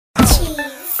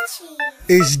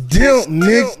It's Dimp,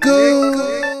 nigga.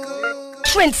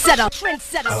 Trendsetter.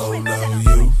 I don't know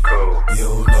you, you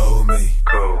don't know me.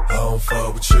 I don't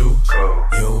fuck with you,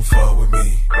 you don't fuck with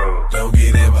me. Don't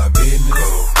get in my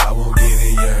business, I won't get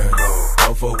in yours.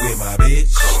 Don't fuck with my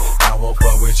bitch, I won't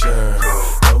fuck with yours.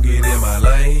 Don't get in my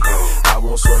lane, I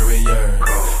won't swerve in yours.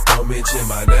 Don't mention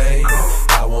my name,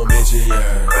 I won't mention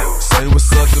yours. Say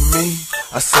what's up to me,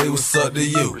 I say what's up to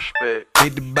you.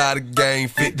 50 by the game,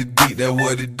 50 deep, that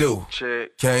what it do.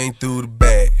 Came through the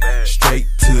back, straight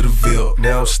to the Ville.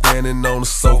 Now I'm standing on the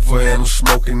sofa and I'm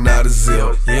smoking out a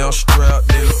zip. Yeah, I'm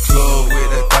strapped in the club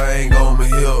with that thing on my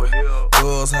hip.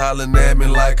 Girls hollering at me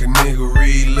like a nigga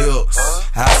read lips.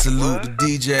 I salute the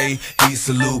DJ, he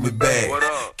salute me back.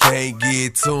 Can't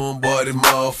get to him, boy, this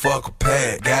motherfucker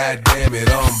pack. God damn it,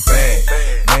 I'm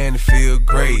back. Man, it feel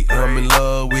great. I'm in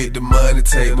love with the money,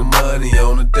 take my money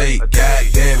on a date. God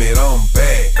damn it, I'm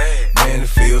back. Man, it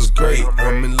feels great.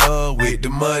 I'm in love with the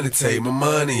money, take my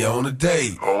money on a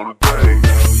date. I don't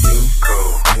know you,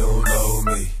 you don't know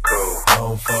me. I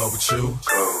don't fuck with you,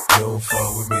 you don't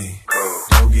fuck with me.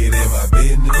 Don't get in my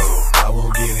business, I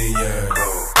won't get in yours.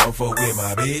 Don't fuck with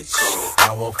my bitch,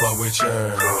 I won't fuck with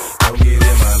yours. Don't get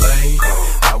in my lane,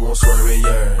 I won't swerve in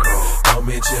yours. Don't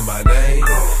mention my name,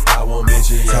 I won't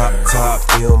mention yours. Top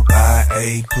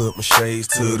MIA, put my shades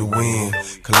to the wind.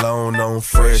 Cologne on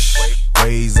fresh,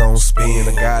 waves on spin.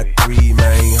 I got 3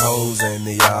 main hoes and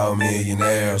they all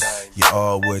millionaires. You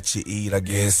all what you eat, I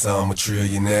guess I'm a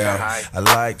trillionaire. I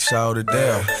like Shawty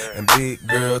there and big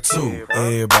girl too.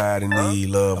 Everybody need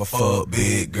love, I fuck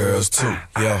big girls too.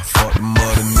 Yeah, fuck them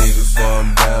other niggas, boy,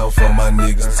 I'm down for my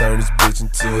niggas. Turn this bitch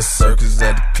into a circus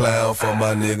at the clown for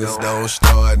my niggas. Don't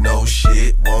start no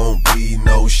shit, won't be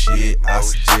no shit. I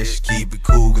suggest you keep it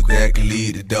cool, cause that can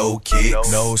lead to dough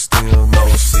kicks. No stem, no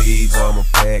seeds, I'ma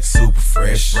pack super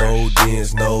fresh. No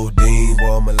dents, no dean,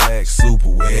 boy, my lack super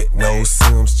wet. No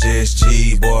Sims, just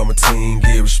G, boy, my team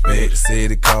get respect.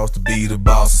 Said it cost to be the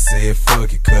boss, I said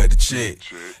fuck it, cut the check.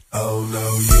 I don't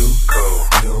know you,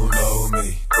 you don't know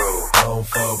me. I don't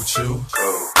fuck with you,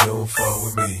 you don't fuck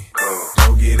with me.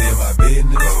 Don't get in my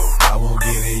business, I won't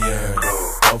get in yours.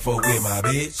 Don't fuck with my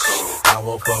bitch, I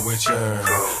won't fuck with yours.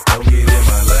 Don't get in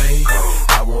my lane,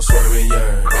 I won't swerve in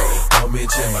yours. Don't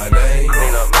mention my name,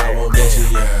 I won't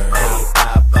mention yours.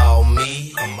 Eyeball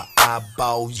me, I'ma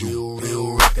eyeball you.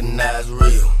 Real recognize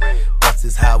real, that's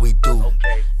just how we do.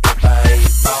 If I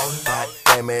ain't ballin', god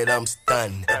damn it, I'm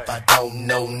stunned. If I don't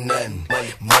know nothing,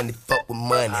 money fuck with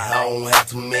money. I don't have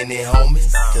too many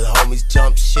homies, cause homies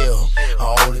jump shell.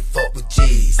 I only fuck with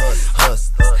G's,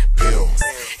 hustlers, pills.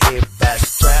 Everybody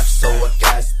strapped, so I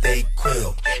gotta stay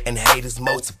quill. And haters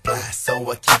multiply,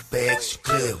 so I keep an extra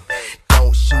clip.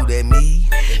 Don't shoot at me,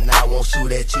 and I won't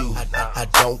shoot at you. I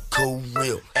don't cool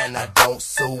real, and I don't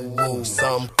sue woo.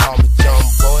 Some call me Jon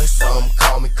Boi, some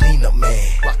call me clean up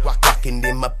man. Rockin'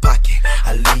 in my pocket,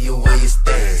 I leave you where you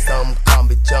stand. Some call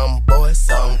me Jon Boi,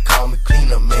 some call me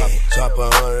clean up man. Drop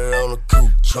 100 on the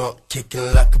coupe, trunk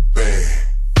kicking like a band.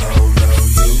 I don't know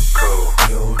you,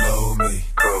 you don't know me.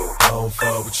 I don't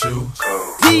fuck with you.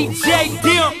 DJ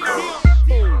Dimp.